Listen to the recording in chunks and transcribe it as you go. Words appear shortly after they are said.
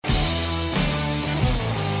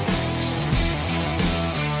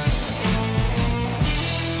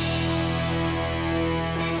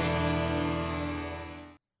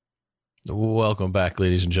Welcome back,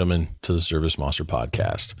 ladies and gentlemen, to the Service Monster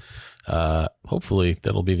podcast. Hopefully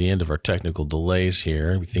that'll be the end of our technical delays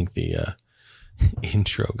here. We think the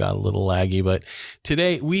intro got a little laggy, but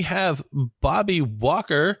today we have Bobby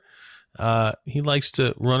Walker. He likes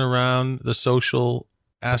to run around the social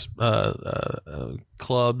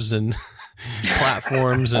clubs and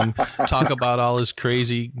platforms and talk about all his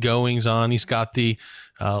crazy goings on. He's got the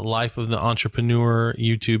Life of the Entrepreneur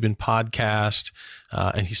YouTube and podcast,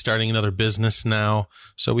 and he's starting another business now.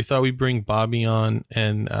 So we thought we'd bring Bobby on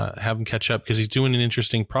and have him catch up because he's doing an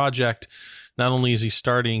interesting project. Not only is he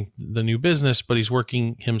starting the new business, but he's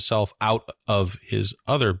working himself out of his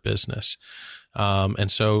other business.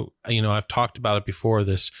 And so, I've talked about it before,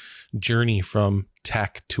 this journey from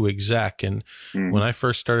tech to exec. And when I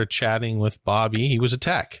first started chatting with Bobby, he was a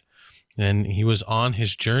tech and he was on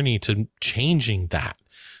his journey to changing that,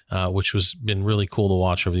 which was been really cool to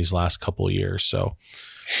watch over these last couple of years. So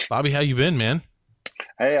Bobby, how you been, man?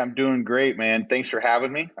 Hey, I'm doing great, man. Thanks for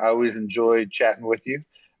having me. I always enjoyed chatting with you.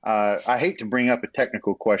 I hate to bring up a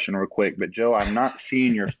technical question real quick, but Joe, I'm not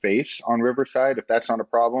seeing your face on Riverside. If that's not a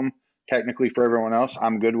problem, technically for everyone else,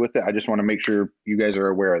 I'm good with it. I just want to make sure you guys are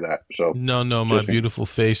aware of that. So no, my beautiful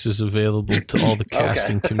face is available to all the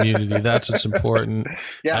casting community. That's what's important.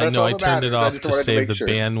 Yeah, I know I turned it off to save the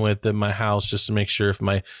bandwidth in my house, just to make sure if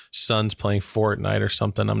my son's playing Fortnite or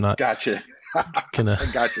something, I'm not. Gotcha.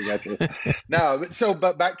 Gotcha. No,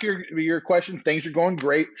 but back to your question, things are going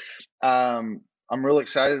great. I'm really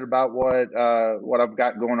excited about what I've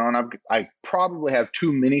got going on. I probably have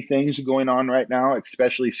too many things going on right now,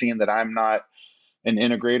 especially seeing that I'm not an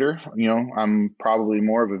integrator. I'm probably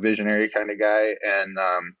more of a visionary kind of guy, and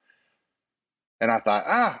I thought,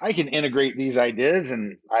 I can integrate these ideas,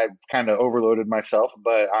 and I kind of overloaded myself.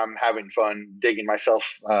 But I'm having fun digging myself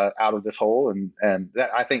out of this hole, and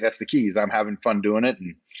I think that's the key. Is I'm having fun doing it,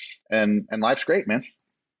 and life's great, man.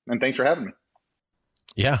 And thanks for having me.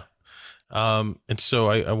 Yeah. And so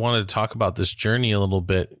I wanted to talk about this journey a little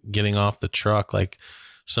bit, getting off the truck, like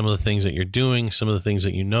some of the things that you're doing, some of the things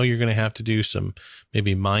that you're going to have to do, some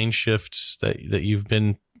maybe mind shifts that you've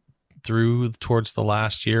been through towards the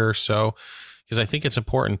last year or so, because I think it's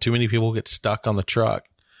important. Too many people get stuck on the truck,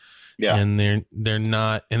 and they're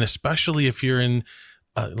not, and especially if you're in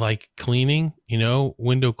like cleaning,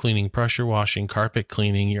 window cleaning, pressure washing, carpet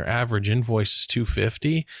cleaning, your average invoice is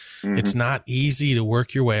 $250. It's not easy to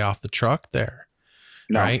work your way off the truck there.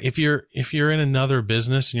 No. Right. If you're in another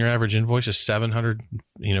business and your average invoice is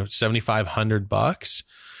 $7,500,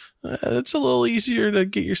 it's a little easier to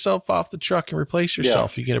get yourself off the truck and replace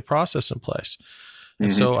yourself. You get a process in place.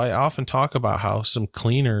 And so I often talk about how some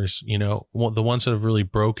cleaners, the ones that have really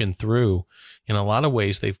broken through, in a lot of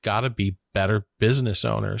ways, they've got to be better business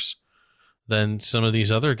owners than some of these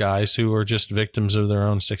other guys who are just victims of their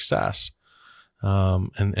own success,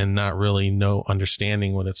 and not really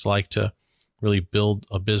understanding what it's like to really build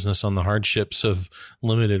a business on the hardships of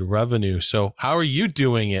limited revenue. So how are you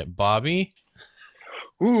doing it, Bobby?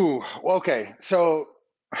 Ooh, okay. So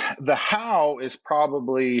the how is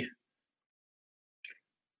probably...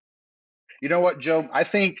 You know what, Joe? I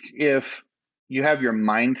think if you have your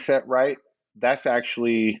mindset right, that's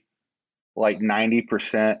actually like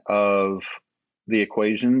 90% of the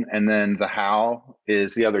equation. And then the how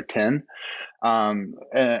is the other 10.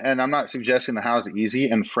 And I'm not suggesting the how is easy.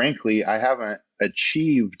 And frankly, I haven't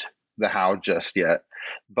achieved the how just yet,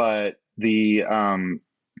 but but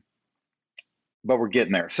we're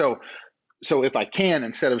getting there. So if I can,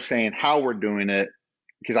 instead of saying how we're doing it,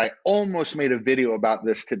 because I almost made a video about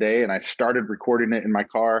this today and I started recording it in my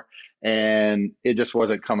car and it just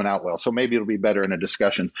wasn't coming out well. So maybe it'll be better in a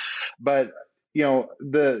discussion. But,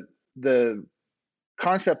 the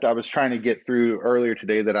concept I was trying to get through earlier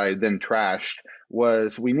today that I then trashed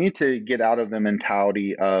was we need to get out of the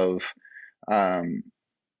mentality of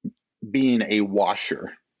being a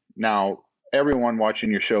washer. Now, everyone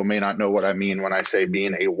watching your show may not know what I mean when I say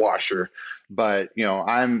being a washer, but,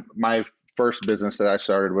 my first business that I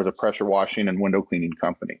started was a pressure washing and window cleaning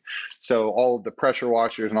company. So all of the pressure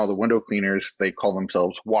washers and all the window cleaners, they call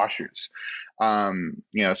themselves washers.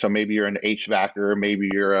 So maybe you're an HVACer, maybe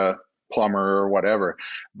you're a plumber or whatever.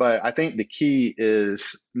 But I think the key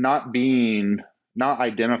is not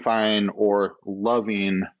identifying or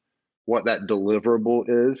loving what that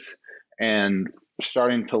deliverable is and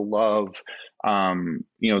starting to love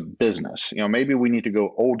business. Maybe we need to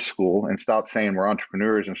go old school and stop saying we're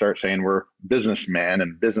entrepreneurs and start saying we're businessmen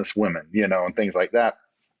and businesswomen, and things like that.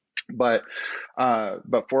 But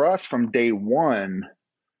for us from day one,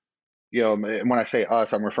 when I say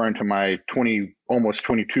us, I'm referring to my almost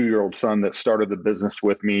 22-year-old son that started the business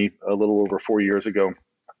with me a little over 4 years ago.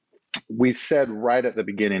 we said right at the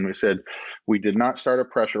beginning, we said we did not start a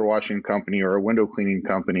pressure washing company or a window cleaning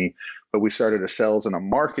company, but we started a sales and a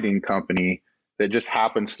marketing company that just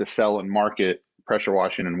happens to sell and market pressure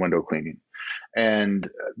washing and window cleaning. And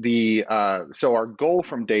so our goal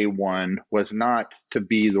from day one was not to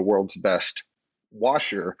be the world's best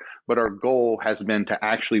washer, but our goal has been to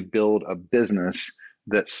actually build a business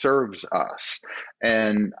that serves us.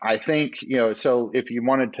 And I think, so if you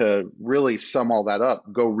wanted to really sum all that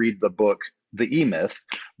up, go read the book, The E-Myth.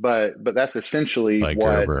 But that's essentially By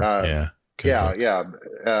what, Gerber.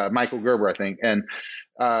 Michael Gerber, I think. And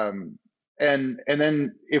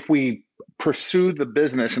then if we pursue the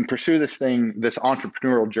business and pursue this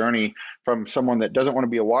entrepreneurial journey from someone that doesn't want to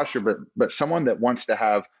be a washer, but someone that wants to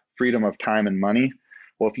have freedom of time and money.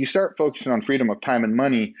 Well, if you start focusing on freedom of time and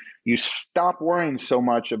money, you stop worrying so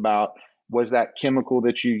much about, was that chemical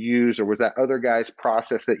that you use, or was that other guy's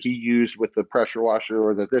process that he used with the pressure washer,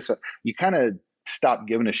 or you kind of stop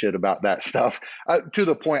giving a shit about that stuff to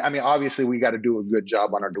the point. I mean, obviously we got to do a good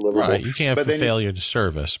job on our deliverable. Right. You can't fulfill your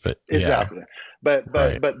service, but exactly. Yeah. But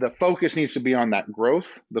the focus needs to be on that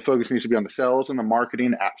growth. The focus needs to be on the sales and the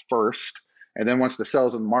marketing at first. And then once the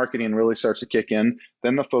sales and marketing really starts to kick in,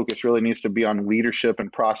 then the focus really needs to be on leadership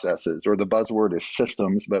and processes, or the buzzword is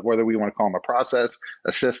systems. But whether we want to call them a process,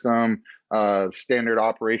 a system, standard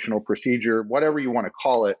operational procedure, whatever you want to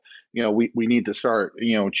call it, we need to start,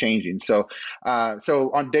 changing. So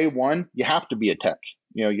on day one, you have to be a tech.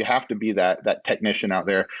 You have to be that technician out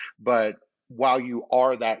there. But while you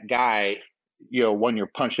are that guy, when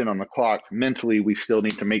you're punching on the clock, mentally, we still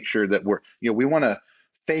need to make sure that we want to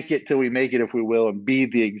fake it till we make it, if we will, and be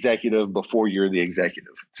the executive before you're the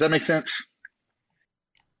executive. Does that make sense?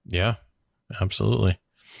 Yeah, absolutely.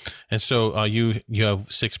 And so you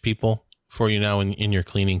have 6 people for you now in your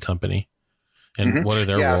cleaning company. And what are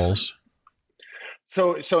their roles?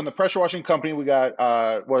 So in the pressure washing company, we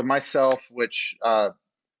got myself, which I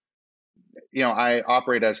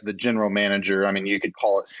operate as the general manager. I mean, you could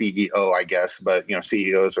call it CEO, I guess, but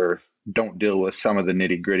CEOs don't deal with some of the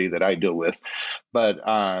nitty gritty that I deal with. But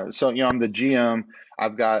I'm the GM.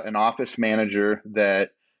 I've got an office manager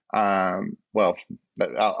that, I'll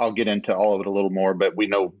get into all of it a little more, but we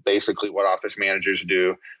know basically what office managers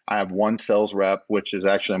do. I have 1 sales rep, which is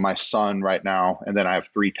actually my son right now. And then I have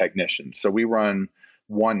 3 technicians. So we run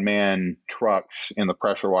 1-man trucks in the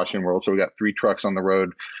pressure washing world. So we got 3 trucks on the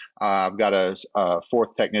road. I've got a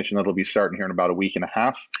 4th technician that'll be starting here in about a week and a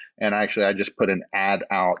half. And actually, I just put an ad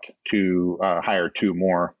out to hire 2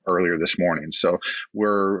 more earlier this morning. So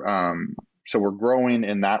we're growing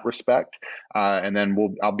in that respect. And then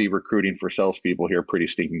I'll be recruiting for salespeople here pretty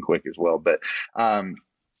stinking quick as well. But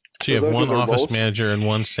so you have 1 office manager and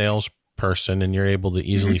 1 salesperson, and you're able to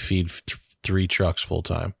easily feed 3 trucks full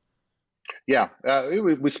time. Yeah,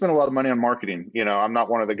 we spend a lot of money on marketing. I'm not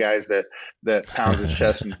one of the guys that pounds his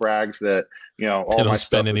chest and brags that all don't my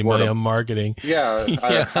spend any money on marketing. Yeah,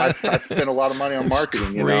 I spend a lot of money on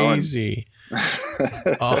marketing. Crazy.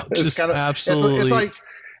 Just absolutely. It's like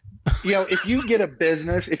if you get a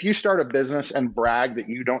business, if you start a business and brag that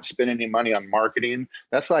you don't spend any money on marketing,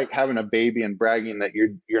 that's like having a baby and bragging that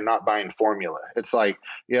you're not buying formula. It's like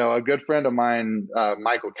a good friend of mine,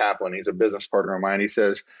 Michael Kaplan. He's a business partner of mine. He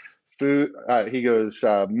says, he goes,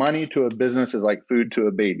 money to a business is like food to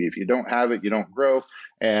a baby. If you don't have it, you don't grow.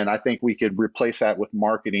 And I think we could replace that with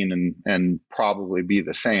marketing and probably be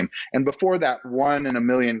the same. And before that 1 in a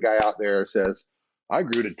million guy out there says, I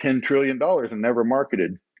grew to $10 trillion and never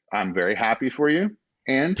marketed, I'm very happy for you.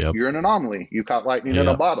 And you're an anomaly. You caught lightning in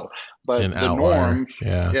a bottle. But the norm.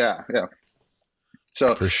 Yeah.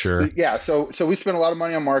 So for sure. So we spend a lot of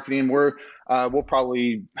money on marketing. We'll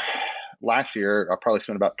probably, last year, I probably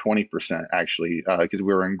spent about 20% actually, because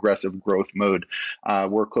we were in aggressive growth mode.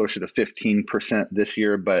 We're closer to 15% this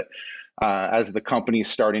year, but as the company is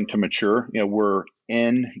starting to mature, we're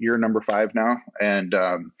in year number 5 now. And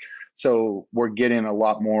so we're getting a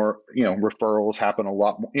lot more, referrals happen a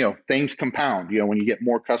lot more, things compound, when you get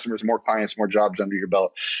more customers, more clients, more jobs under your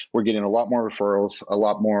belt, we're getting a lot more referrals, a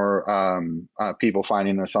lot more people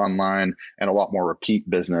finding us online, and a lot more repeat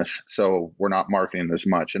business. So we're not marketing as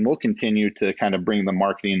much, and we'll continue to kind of bring the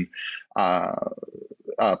marketing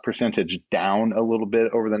percentage down a little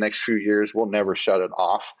bit over the next few years. We'll never shut it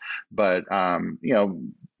off, but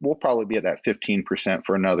we'll probably be at that 15%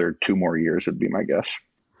 for another 2 more years would be my guess.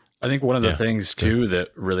 I think one of the things too that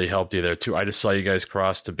really helped you there too, I just saw you guys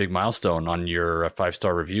cross a big milestone on your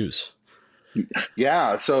 5-star reviews.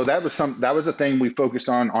 Yeah. So that was a thing we focused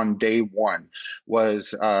on day one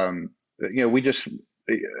was,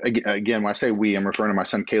 again, when I say we, I'm referring to my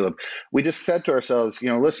son, Caleb. We just said to ourselves,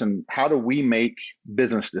 listen, how do we make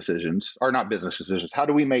business decisions, or not business decisions? How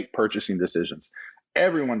do we make purchasing decisions?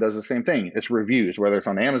 Everyone does the same thing. It's reviews, whether it's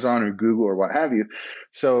on Amazon or Google or what have you.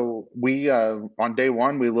 So we, on day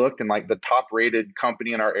one, we looked, and like the top rated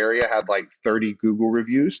company in our area had like 30 Google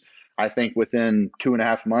reviews. I think within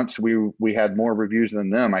 2.5 months, we had more reviews than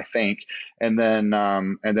them, I think. And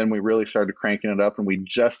then we really started cranking it up, and we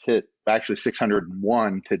just hit actually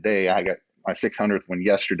 601 today. I got my 600th one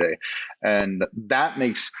yesterday. And that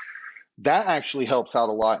actually helps out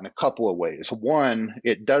a lot in a couple of ways. One,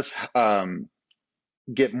 it does,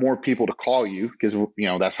 get more people to call you, because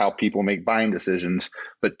that's how people make buying decisions.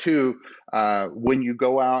 But two, when you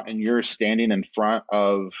go out and you're standing in front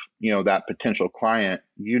of that potential client,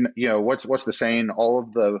 what's the saying? All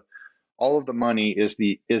of the money is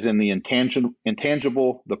in the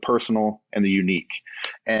intangible, the personal, and the unique.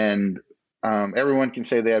 And everyone can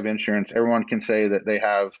say they have insurance. Everyone can say that they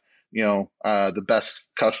have the best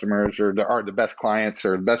customers, or the best clients,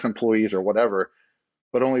 or the best employees, or whatever.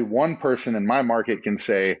 But only one person in my market can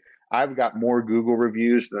say, I've got more Google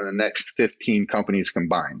reviews than the next 15 companies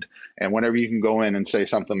combined. And whenever you can go in and say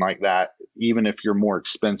something like that, even if you're more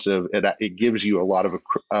expensive, it gives you a lot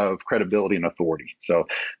of credibility and authority. So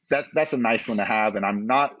that's a nice one to have. And I'm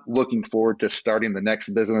not looking forward to starting the next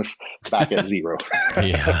business back at zero.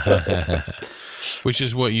 Yeah. Which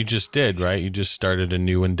is what you just did, right? You just started a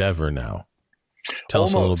new endeavor now. Tell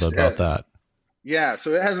us a little bit about that. Yeah,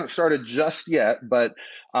 so it hasn't started just yet, but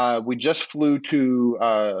we just flew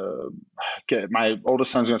to, my oldest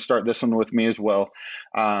son's going to start this one with me as well.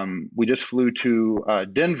 We just flew to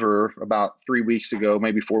Denver about 3 weeks ago,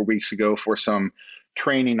 maybe 4 weeks ago, for some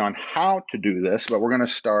training on how to do this, but we're going to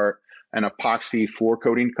start an epoxy floor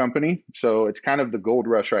coating company. So it's kind of the gold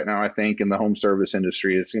rush right now, I think, in the home service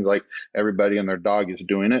industry. It seems like everybody and their dog is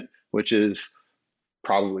doing it, which is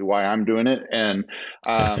probably why I'm doing it. And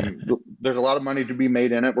there's a lot of money to be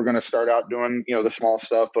made in it. We're going to start out doing, the small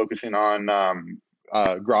stuff, focusing on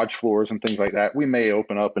garage floors and things like that. We may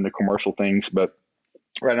open up into commercial things, but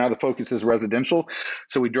right now the focus is residential.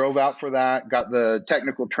 So we drove out for that, got the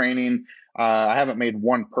technical training. I haven't made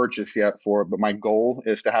one purchase yet for it, but my goal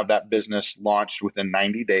is to have that business launched within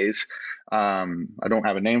 90 days. I don't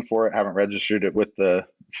have a name for it. Haven't registered it with the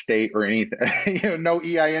state or anything, no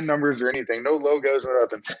EIN numbers or anything, no logos or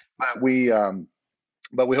nothing.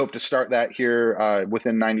 But we hope to start that here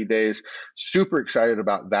within 90 days. Super excited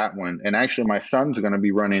about that one. And actually, my son's going to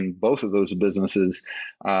be running both of those businesses.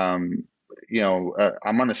 I'm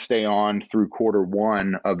going to stay on through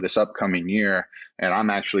Q1 of this upcoming year, and I'm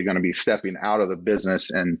actually going to be stepping out of the business,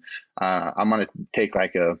 and I'm going to take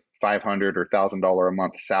like a $500 or $1,000 a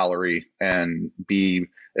month salary and be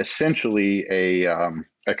essentially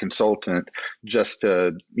a consultant, just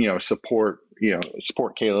to support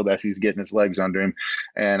Caleb as he's getting his legs under him.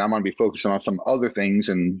 And I'm going to be focusing on some other things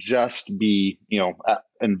and just be at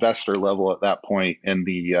investor level at that point in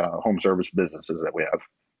the home service businesses that we have.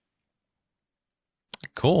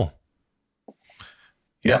 Cool.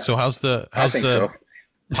 Yeah. So how's the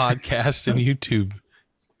podcast and YouTube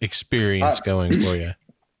experience going for you?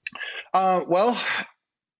 Well,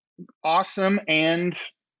 awesome, and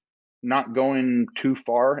not going too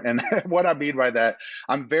far. And what I mean by that,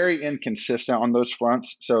 I'm very inconsistent on those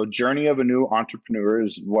fronts. So Journey of a New Entrepreneur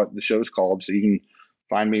is what the show's called. So you can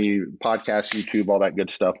find me podcast, YouTube, all that good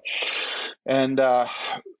stuff. And,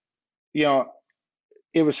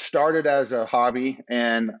 it was started as a hobby,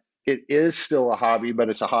 and it is still a hobby, but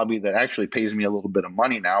it's a hobby that actually pays me a little bit of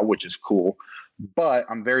money now, which is cool. But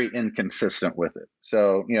I'm very inconsistent with it.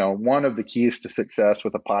 So, one of the keys to success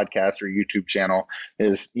with a podcast or YouTube channel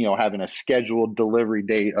is, having a scheduled delivery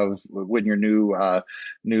date of when your new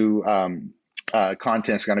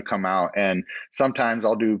content's going to come out. And sometimes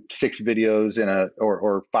I'll do 6 videos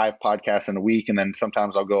or 5 podcasts in a week. And then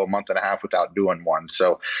sometimes I'll go a month and a half without doing one.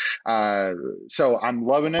 So I'm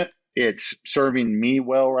loving it. It's serving me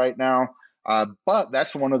well right now. But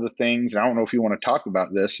that's one of the things, and I don't know if you want to talk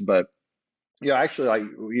about this, but actually, like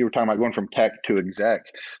you were talking about going from tech to exec,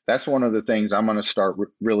 that's one of the things I'm going to start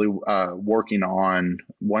really working on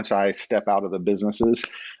once I step out of the businesses.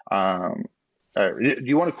 Do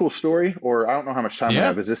you want a cool story, or I don't know how much time we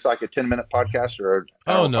have? Is this like a 10-minute podcast or?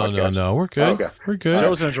 No, we're good. Oh, okay. We're good. I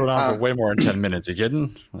was going to go on for way more than 10 minutes. You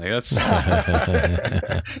kidding? Like that's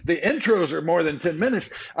the intros are more than 10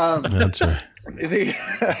 minutes. That's right.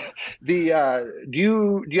 Do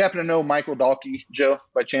you happen to know Michael Dahlke, Joe,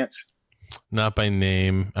 by chance? Not by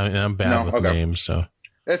name. I mean, I'm bad with names, so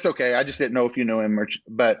that's okay. I just didn't know if you know him,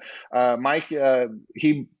 but Mike,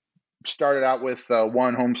 he started out with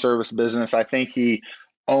one home service business. I think he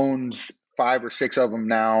owns 5 or 6 of them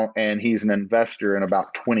now, and he's an investor in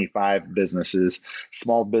about 25 businesses,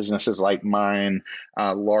 small businesses like mine,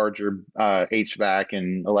 larger HVAC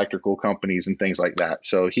and electrical companies and things like that.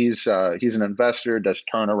 So he's an investor, does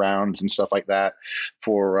turnarounds and stuff like that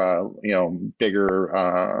for bigger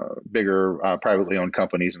privately owned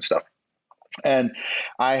companies and stuff. And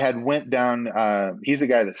I had went down. He's the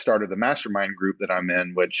guy that started the mastermind group that I'm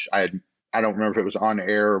in, which I don't remember if it was on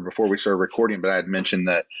air or before we started recording, but I had mentioned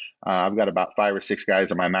that I've got about 5 or 6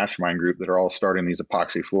 guys in my mastermind group that are all starting these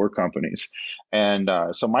epoxy floor companies. And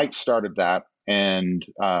so Mike started that. And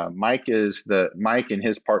Mike and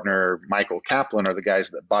his partner, Michael Kaplan, are the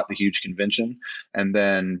guys that bought the huge convention and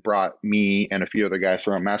then brought me and a few other guys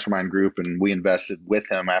from our mastermind group. And we invested with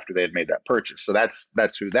him after they had made that purchase. So that's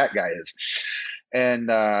who that guy is.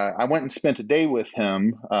 And I went and spent a day with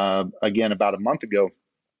him again about a month ago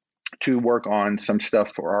to work on some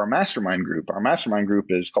stuff for our mastermind group. Our mastermind group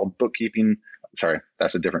is called Bookkeeping. Sorry,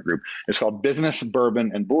 that's a different group. It's called Business,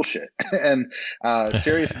 Bourbon, and Bullshit. And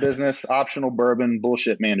serious business, optional bourbon,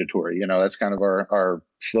 bullshit mandatory. That's kind of our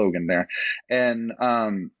slogan there. And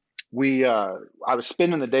I was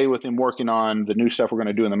spending the day with him working on the new stuff we're going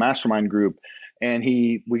to do in the mastermind group. And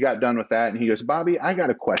we got done with that. And he goes, Bobby, I got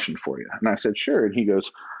a question for you. And I said, sure. And he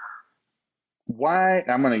goes, why?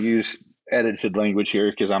 I'm going to use edited language here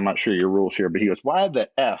because I'm not sure your rules here, but he goes, why the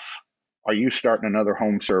F are you starting another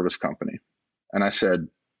home service company? And I said,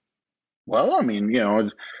 well, I mean,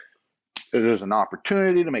 there's an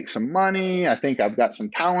opportunity to make some money. I think I've got some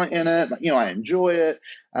talent in it. I enjoy it.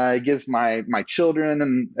 It gives my children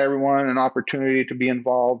and everyone an opportunity to be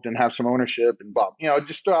involved and have some ownership and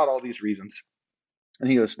just throw out all these reasons. And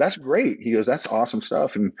he goes, that's great. He goes, that's awesome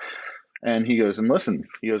stuff. And he goes, and listen,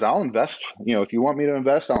 he goes, I'll invest. If you want me to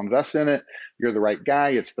invest, I'll invest in it. You're the right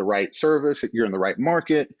guy. It's the right service. You're in the right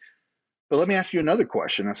market. But let me ask you another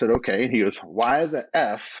question. I said, okay. And he goes, why the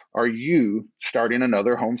F are you starting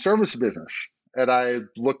another home service business? And I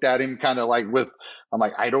looked at him kind of like I'm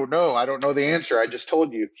like, I don't know. I don't know the answer. I just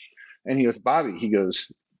told you. And he goes, Bobby, he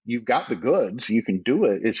goes, you've got the goods. You can do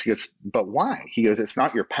it. But why? He goes, it's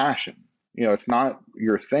not your passion. It's not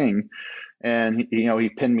your thing. And, he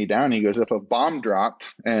pinned me down. He goes, if a bomb dropped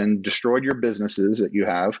and destroyed your businesses that you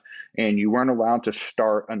have, and you weren't allowed to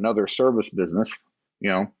start another service business,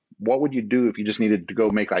 what would you do if you just needed to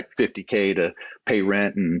go make like $50K to pay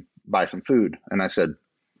rent and buy some food? And I said,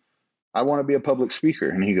 I want to be a public speaker.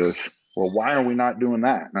 And he goes, well, why are we not doing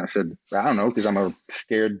that? And I said, I don't know, because I'm a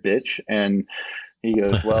scared bitch. And he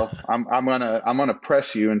goes, well, I'm gonna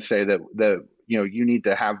press you and say that you need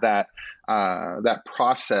to have that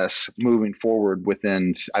process moving forward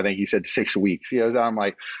within, I think he said 6 weeks. I'm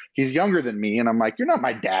like, he's younger than me, and I'm like, you're not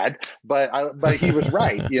my dad, but he was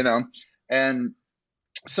right, And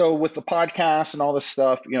so with the podcast and all this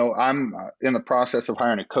stuff, I'm in the process of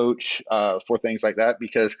hiring a coach for things like that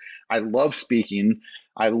because I love speaking.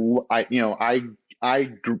 I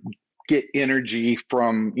get energy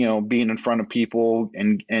from being in front of people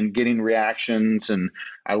and getting reactions, and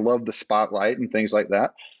I love the spotlight and things like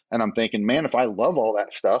that. And I'm thinking, man, if I love all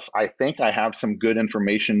that stuff, I think I have some good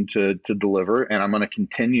information to deliver, and I'm going to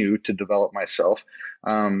continue to develop myself.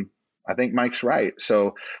 I think Mike's right.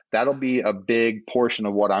 So that'll be a big portion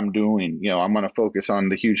of what I'm doing. I'm going to focus on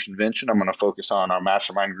the huge convention. I'm going to focus on our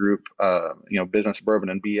mastermind group, Business, Bourbon,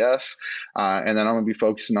 and BS. And then I'm going to be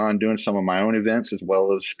focusing on doing some of my own events as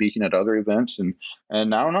well as speaking at other events. And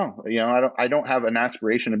I don't know, I don't have an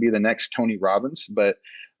aspiration to be the next Tony Robbins, but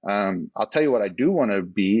I'll tell you what I do want to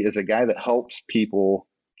be is a guy that helps people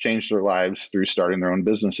change their lives through starting their own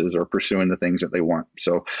businesses or pursuing the things that they want.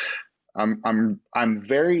 So I'm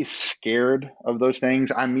very scared of those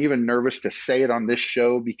things. I'm even nervous to say it on this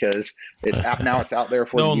show because it's out there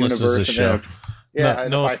for the universe. Listens to the show.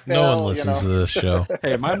 No one listens to this show.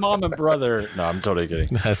 Hey, my mom and brother. No, I'm totally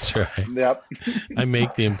kidding. That's right. Yep. I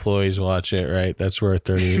make the employees watch it. Right. That's where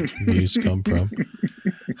 30 views come from.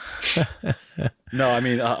 No, I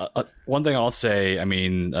mean, one thing I'll say. I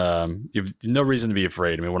mean, you've no reason to be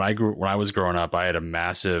afraid. I mean, when I was growing up, I had a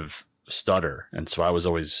massive stutter, and so I was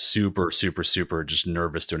always super just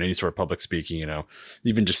nervous doing any sort of public speaking,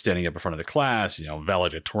 even just standing up in front of the class,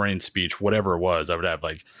 valedictorian speech, whatever it was. I would have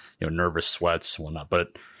nervous sweats and whatnot.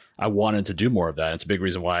 But I wanted to do more of that. And it's a big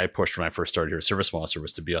reason why I pushed when I first started here at Service Monster,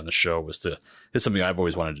 was to be on the show, it's something I've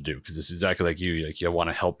always wanted to do, because it's exactly like you want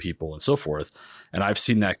to help people and so forth. And I've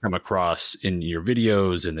seen that come across in your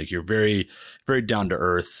videos, and like, you're very, very down to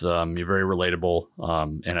earth. You're very relatable.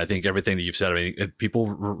 And I think everything that you've said, I mean, people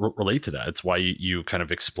relate to that. It's why you kind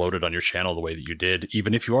of exploded on your channel the way that you did,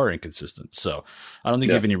 even if you are inconsistent. So I don't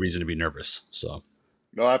think you have any reason to be nervous. So.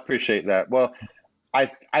 Well, I appreciate that. Well,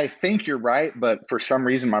 I think you're right, but for some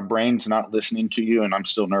reason my brain's not listening to you, and I'm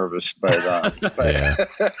still nervous. But yeah.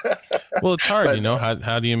 Well, it's hard,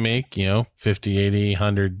 How do you make 50, 80,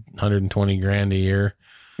 100, 120 grand a year?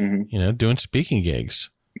 Mm-hmm. Doing speaking gigs.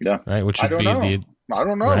 Yeah. Right. Which would be I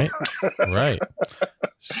don't know. Right. Right.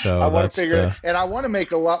 So I want to figure, and I want to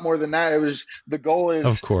make a lot more than that. The goal is,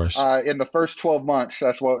 of course, in the first 12 months.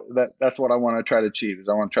 That's what I want to try to achieve. Is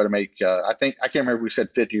I want to try to make. I can't remember if we said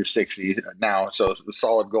 50 or 60 now. So it's a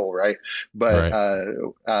solid goal, right? But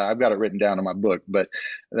I've got it written down in my book. But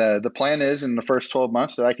the plan is in the first 12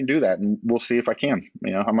 months that I can do that, and we'll see if I can.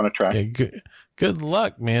 I'm going to try. Yeah, good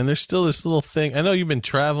luck, man. There's still this little thing. I know you've been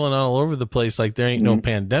traveling all over the place, like there ain't no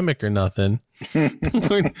pandemic or nothing.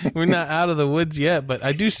 we're not out of the woods yet, but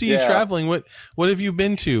I do see you traveling. What have you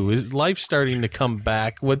been to? Is life starting to come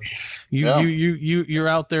back? What you're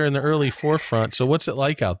out there in the early forefront. So what's it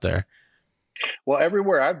like out there? Well,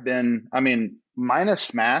 everywhere I've been, I mean,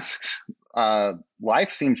 minus masks,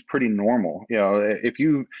 life seems pretty normal. If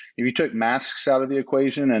you took masks out of the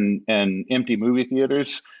equation and empty movie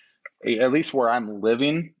theaters, at least where I'm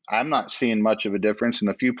living, I'm not seeing much of a difference. In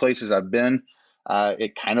the few places I've been,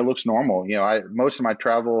 it kind of looks normal. Most of my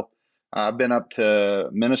travel, I've been up to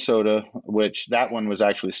Minnesota, which that one was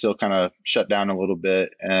actually still kind of shut down a little bit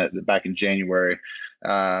back in January.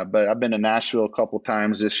 But I've been to Nashville a couple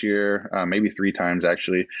times this year, maybe 3 times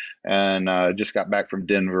actually, and just got back from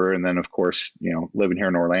Denver. And then, of course, living here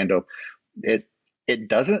in Orlando, it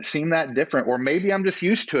doesn't seem that different. Or maybe I'm just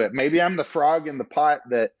used to it. Maybe I'm the frog in the pot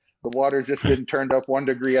that the water's just getting turned up 1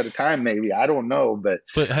 degree at a time. Maybe, I don't know, but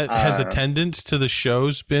has attendance to the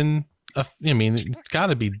shows been? It's got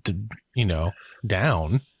to be,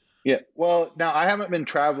 down. Yeah. Well, now I haven't been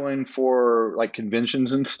traveling for like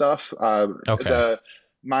conventions and stuff. Okay.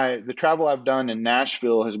 The travel I've done in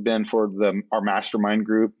Nashville has been for our mastermind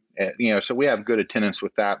group. So we have good attendance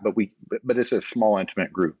with that, but it's a small,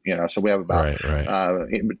 intimate group, so we have about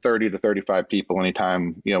 30 to 35 people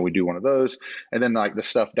anytime, we do one of those. And then like the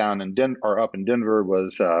stuff down in up in Denver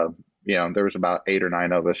was, there was about 8 or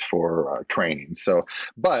 9 of us for training. So,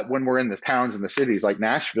 but when we're in the towns and the cities like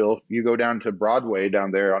Nashville, you go down to Broadway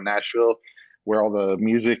down there on Nashville, where all the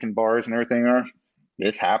music and bars and everything are.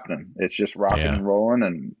 It's happening. It's just rocking and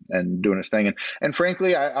rolling and doing its thing. And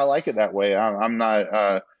frankly, I like it that way. I'm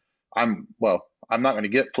not going to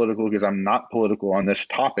get political because I'm not political on this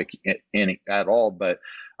topic at all. But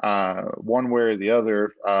one way or the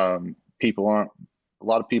other, a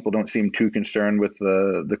lot of people don't seem too concerned with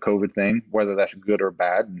the COVID thing, whether that's good or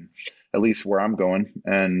bad, and at least where I'm going.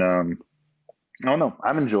 And I don't know.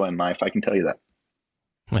 I'm enjoying life. I can tell you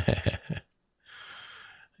that.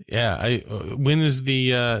 Yeah. When is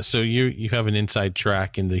the so you have an inside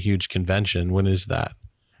track in the huge convention? When is that?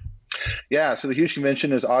 Yeah, so the huge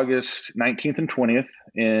convention is August 19th and 20th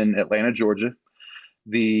in Atlanta, Georgia.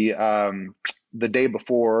 The day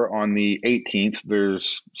before, on the 18th,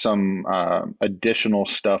 there's some additional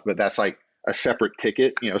stuff, but that's like a separate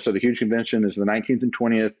ticket. So the huge convention is the 19th and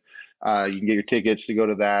 20th. You can get your tickets to go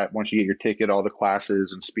to that. Once you get your ticket, all the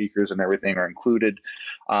classes and speakers and everything are included.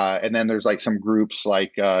 And then there's like some groups,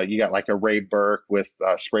 like you got like a Ray Burke with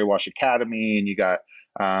Spray Wash Academy, and you got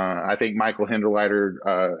I think Michael Hinderleiter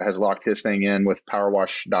has locked his thing in with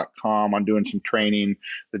powerwash.com on doing some training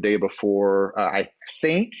the day before. I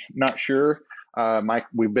think, not sure.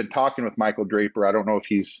 We've been talking with Michael Draper. I don't know if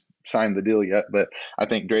he's signed the deal yet, but I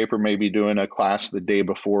think Draper may be doing a class the day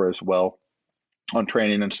before as well on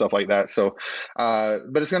training and stuff like that. So,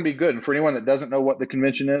 but it's going to be good. And for anyone that doesn't know what the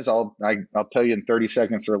convention is, I'll tell you in 30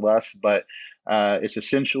 seconds or less, but it's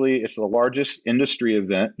the largest industry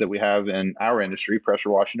event that we have in our industry,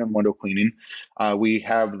 pressure washing and window cleaning. We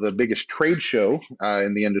have the biggest trade show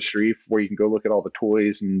in the industry, where you can go look at all the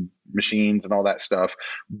toys and machines and all that stuff.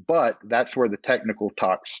 But that's where the technical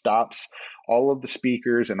talk stops. All of the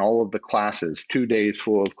speakers and all of the classes, 2 days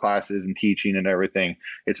full of classes and teaching and everything,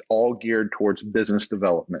 it's all geared towards business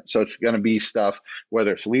development. So it's going to be stuff,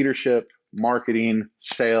 whether it's leadership, marketing,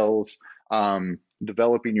 sales,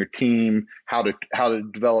 developing your team, how to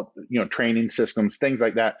develop, training systems, things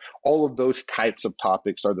like that. All of those types of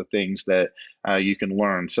topics are the things that you can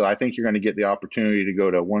learn. So I think you're going to get the opportunity to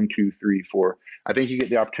go to 1, 2, 3, 4. I think you get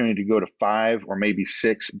the opportunity to go to 5 or maybe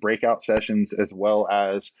 6 breakout sessions, as well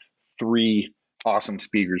as 3 awesome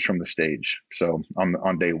speakers from the stage. So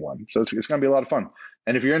on day 1. So it's going to be a lot of fun.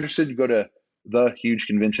 And if you're interested, you go to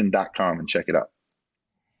thehugeconvention.com and check it out.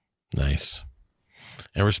 Nice.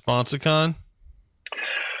 And ResponsiCon?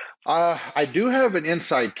 I do have an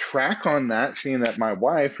inside track on that, seeing that my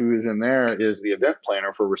wife, who is in there, is the event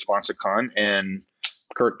planner for ResponsiCon, and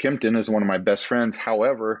Kurt Kempton is one of my best friends.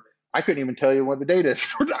 However, I couldn't even tell you what the date is.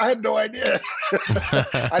 I have no idea.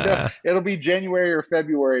 I know it'll be January or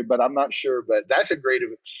February, but I'm not sure. But that's a great,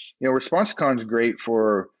 ResponsiCon is great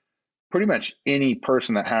for pretty much any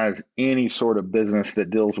person that has any sort of business that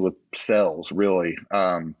deals with sales, really.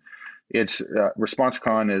 It's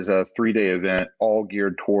ResponsiCon is a 3-day event, all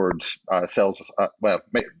geared towards sales.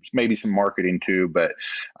 Maybe some marketing too, but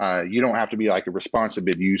you don't have to be like a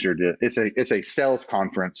Responsibid user to. It's a sales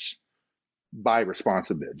conference by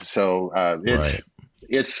Responsibid. So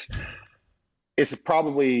it's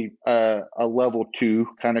probably a level 2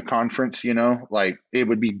 kind of conference. Like it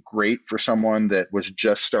would be great for someone that was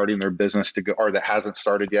just starting their business to go, or that hasn't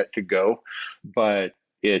started yet to go, but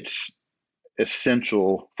it's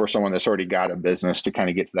essential for someone that's already got a business to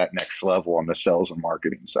kind of get to that next level on the sales and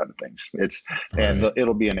marketing side of things.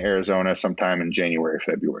 It'll be in Arizona sometime in January,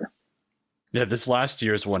 February. Yeah. This last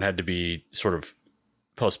year's one had to be sort of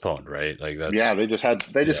postponed, right? Like that's,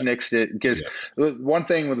 they just nixed it because one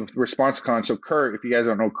thing with ResponsiCon. So Kurt, if you guys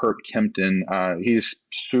don't know Kurt Kempton, he's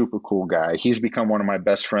super cool guy. He's become one of my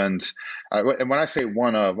best friends. And when I say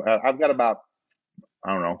one of, I've got about,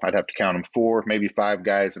 I don't know, I'd have to count them, 4, maybe 5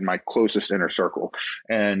 guys in my closest inner circle,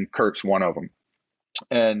 and Kurt's one of them.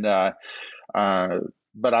 And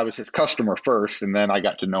but I was his customer first, and then I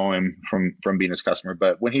got to know him from being his customer.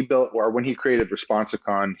 But when he created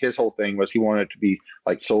ResponsiCon, his whole thing was he wanted it to be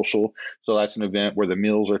like social. So that's an event where the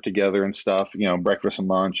meals are together and stuff, breakfast and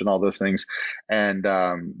lunch and all those things. And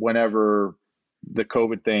whenever the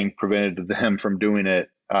COVID thing prevented him from doing it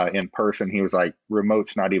in person, he was like,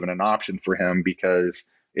 remote's not even an option for him because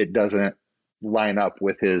it doesn't line up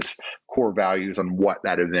with his core values on what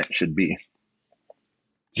that event should be.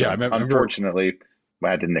 So, I remember, unfortunately,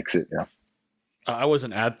 I had to nix it. Yeah. I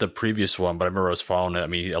wasn't at the previous one, but I remember I was following it. I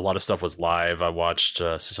mean, a lot of stuff was live. I watched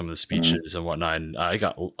some of the speeches and whatnot, and I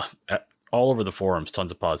got all over the forums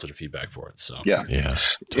tons of positive feedback for it. So yeah,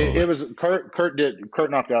 totally. It was Kurt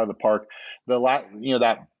knocked it out of the park.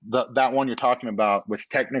 That one you're talking about was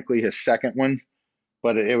technically his second one,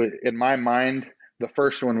 but it was, in my mind, the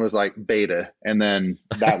first one was like beta, and then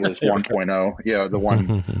that was 1.0. Yeah, the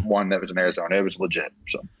one that was in Arizona, it was legit.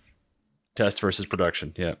 So test versus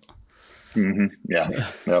production. Yeah. Mm-hmm. Yeah.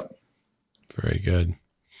 Yep. Very good.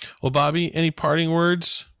 Well, Bobby, any parting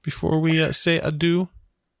words before we say adieu?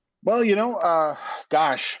 Well,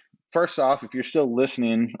 gosh, first off, if you're still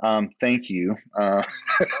listening, thank you.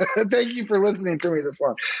 Thank you for listening to me this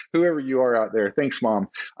long. Whoever you are out there. Thanks, Mom.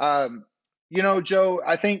 Joe,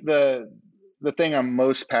 I think the thing I'm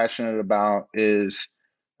most passionate about is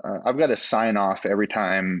I've got to sign off every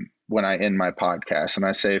time when I end my podcast. And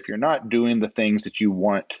I say, if you're not doing the things that you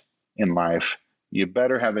want in life, you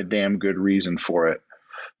better have a damn good reason for it.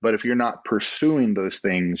 But if you're not pursuing those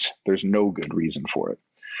things, there's no good reason for it.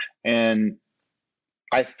 And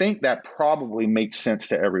I think that probably makes sense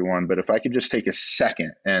to everyone. But if I could just take a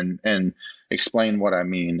second and explain what I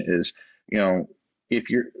mean is, if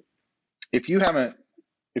you're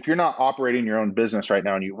not operating your own business right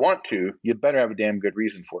now and you want to, you better have a damn good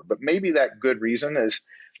reason for it. But maybe that good reason is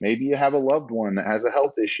maybe you have a loved one that has a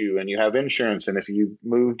health issue and you have insurance, and if you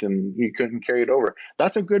moved and you couldn't carry it over,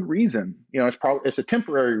 that's a good reason. It's a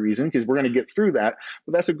temporary reason because we're going to get through that,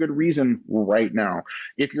 but that's a good reason right now.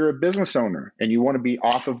 If you're a business owner and you want to be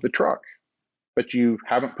off of the truck, but you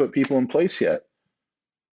haven't put people in place yet,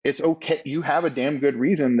 it's okay. You have a damn good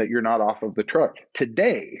reason that you're not off of the truck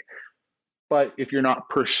today. But if you're not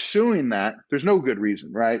pursuing that, there's no good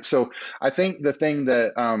reason, right? So I think the thing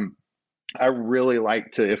that I really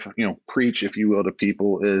like to, preach, if you will, to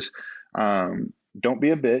people is don't be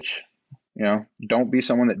a bitch. Don't be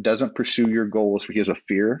someone that doesn't pursue your goals because of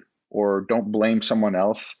fear, or don't blame someone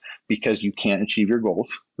else because you can't achieve your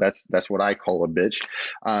goals. That's what I call a bitch.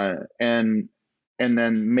 And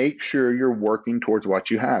then make sure you're working towards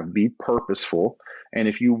what you have. Be purposeful. And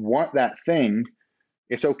if you want that thing,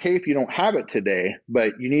 it's okay if you don't have it today,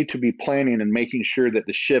 but you need to be planning and making sure that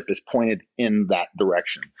the ship is pointed in that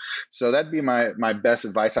direction. So that'd be my best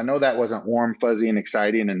advice. I know that wasn't warm, fuzzy, and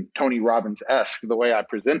exciting and Tony Robbins-esque the way I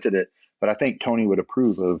presented it, but I think Tony would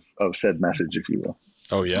approve of said message, if you will.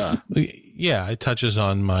 Oh yeah. Yeah. It touches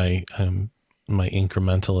on my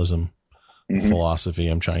incrementalism philosophy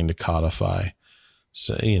I'm trying to codify.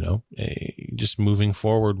 So, just moving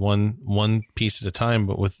forward one piece at a time,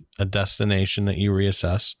 but with a destination that you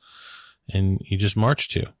reassess and you just march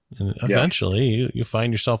to. And eventually you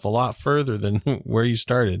find yourself a lot further than where you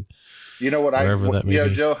started. You know what?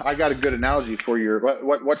 Joe, I got a good analogy for your,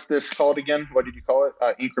 what's this called again? What did you call it?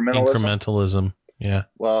 Incrementalism. Yeah.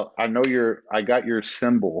 Well, I got your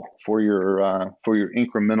symbol for your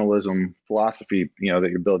incrementalism philosophy, that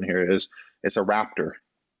you're building here it's a raptor.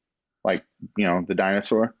 Like, the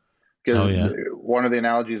dinosaur. Because one of the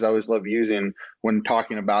analogies I always love using when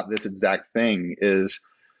talking about this exact thing is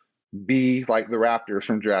be like the raptors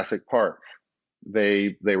from Jurassic Park.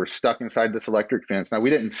 They were stuck inside this electric fence. Now, we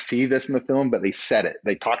didn't see this in the film, but they said it.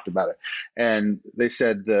 They talked about it. And they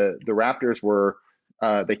said the raptors were,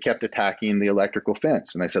 they kept attacking the electrical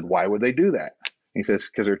fence. And they said, why would they do that? He says,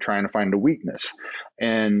 because they're trying to find a weakness.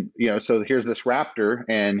 And, so here's this raptor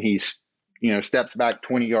and he's, steps back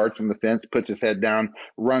 20 yards from the fence, puts his head down,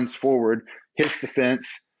 runs forward, hits the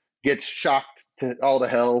fence, gets shocked to all to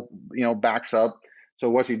hell, backs up. So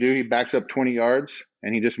what's he do? He backs up 20 yards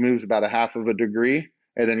and he just moves about a half of a degree.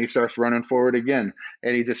 And then he starts running forward again.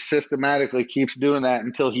 And he just systematically keeps doing that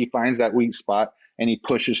until he finds that weak spot and he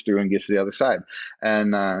pushes through and gets to the other side.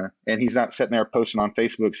 And he's not sitting there posting on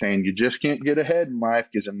Facebook saying, you just can't get ahead in life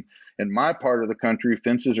because in my part of the country,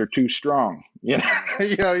 fences are too strong.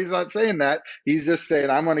 He's not saying that. He's just saying,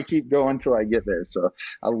 I'm going to keep going until I get there. So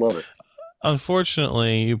I love it.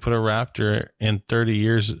 Unfortunately, you put a raptor in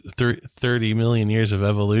 30 million years of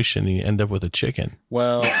evolution, and you end up with a chicken.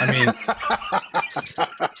 Well,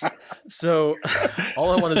 so all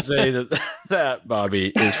I want to say that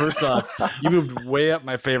Bobby is, first off, you moved way up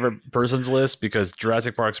my favorite person's list because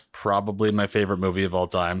Jurassic Park's probably my favorite movie of all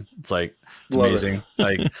time. It's amazing.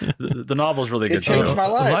 Like the novel's really good. It changed my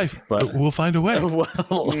life. But we'll find a way. Well,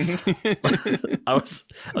 I was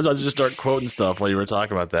about to just start quoting stuff while you were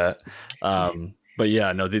talking about that. But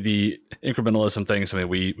yeah, no, the incrementalism thing is something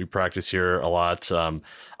we practice here a lot.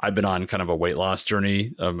 I've been on kind of a weight loss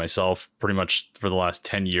journey myself pretty much for the last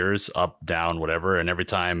 10 years, up, down, whatever. And every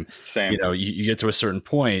time, you get to a certain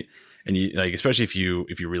point and you especially if you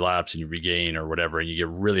relapse and you regain or whatever, and you get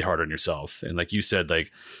really hard on yourself. And like you said, it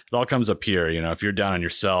all comes up here, if you're down on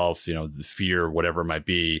yourself, the fear, whatever it might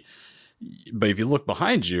be. But if you look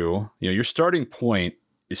behind you, your starting point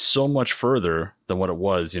is so much further than what it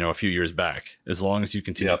was, a few years back, as long as you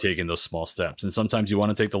continue taking those small steps. And sometimes you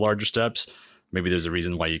want to take the larger steps. Maybe there's a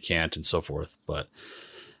reason why you can't and so forth. But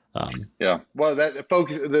well, that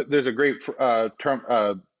focus, there's a great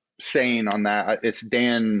term saying on that. It's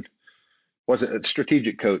Dan, was it a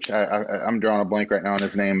strategic coach? I'm drawing a blank right now on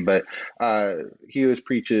his name, but he always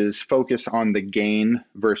preaches focus on the gain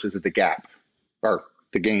versus the gap, or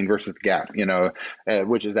the gain versus the gap,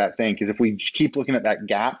 which is that thing. Because if we keep looking at that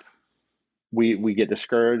gap, we get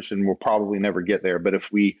discouraged and we'll probably never get there. But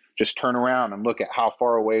if we just turn around and look at how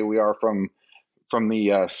far away we are from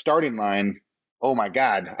the starting line, oh my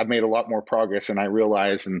God, I've made a lot more progress than I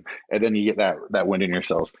realized. And then you get that wind in your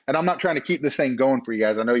sails. And I'm not trying to keep this thing going for you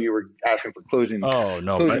guys. I know you were asking for closing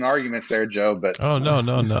arguments there, Joe, but. Oh,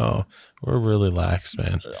 no. We're really lax,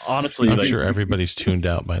 man. Honestly, I'm sure everybody's tuned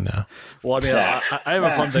out by now. Well, I have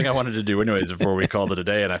a fun thing I wanted to do anyways before we called it a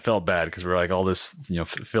day. And I felt bad because we're all this,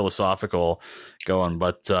 philosophical going.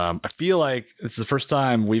 But I feel like it's the first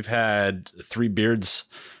time we've had 3 beards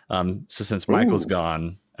since Michael's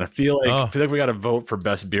gone. And I feel like we got to vote for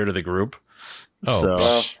best beard of the group. I'll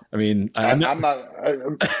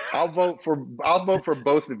vote for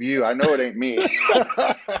both of you. I know it ain't me. So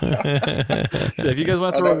if you guys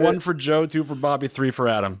want to throw 1 for Joe, 2 for Bobby, 3 for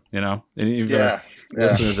Adam, any of the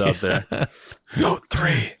listeners out there, vote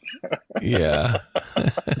 3. Yeah.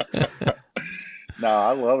 No,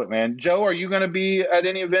 I love it, man. Joe, are you going to be at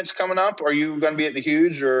any events coming up? Are you going to be at the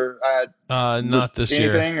Huge or not this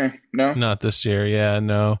year? Or, no, not this year. Yeah,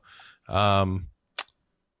 no.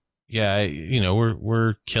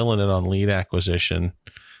 We're killing it on lead acquisition,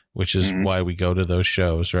 which is why we go to those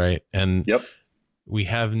shows, right? And we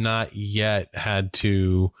have not yet had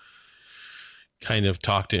to kind of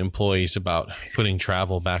talk to employees about putting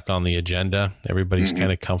travel back on the agenda. Everybody's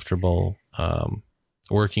kind of comfortable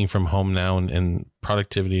working from home now, and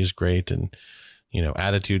productivity is great, and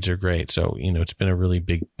attitudes are great. So it's been a really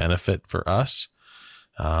big benefit for us.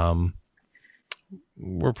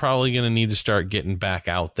 we're probably going to need to start getting back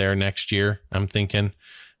out there next year, I'm thinking.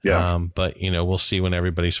 Yeah. But, we'll see when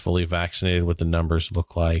everybody's fully vaccinated what the numbers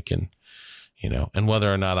look like. And, and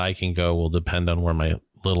whether or not I can go will depend on where my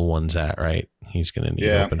little one's at, right? He's going to need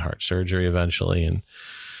open heart surgery eventually. And,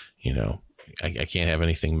 I can't have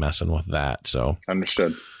anything messing with that. So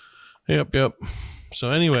understood. Yep.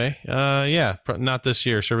 So anyway, not this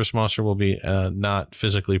year. Service Monster will be not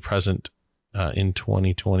physically present in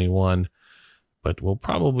 2021, but we'll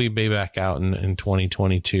probably be back out in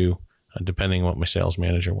 2022, depending on what my sales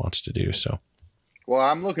manager wants to do. So, well,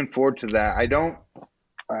 I'm looking forward to that. I don't.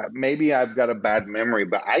 Maybe I've got a bad memory,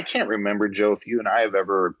 but I can't remember, Joe, if you and I have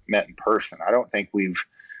ever met in person. I don't think we've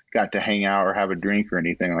got to hang out or have a drink or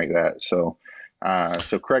anything like that. So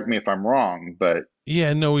correct me if I'm wrong, but.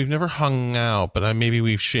 Yeah, no, we've never hung out, but maybe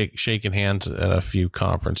we've shaken hands at a few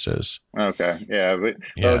conferences. Okay, yeah,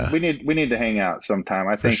 but we need to hang out sometime.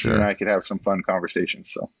 I think you and I could have some fun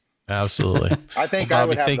conversations. So absolutely, I think well, Bobby, I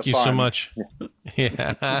would have thank you fun. so much.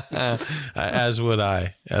 Yeah, as would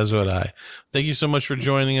I. Thank you so much for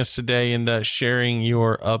joining us today and sharing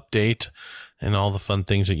your update and all the fun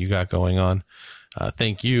things that you got going on.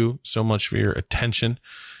 Thank you so much for your attention,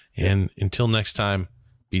 and until next time,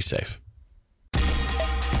 be safe.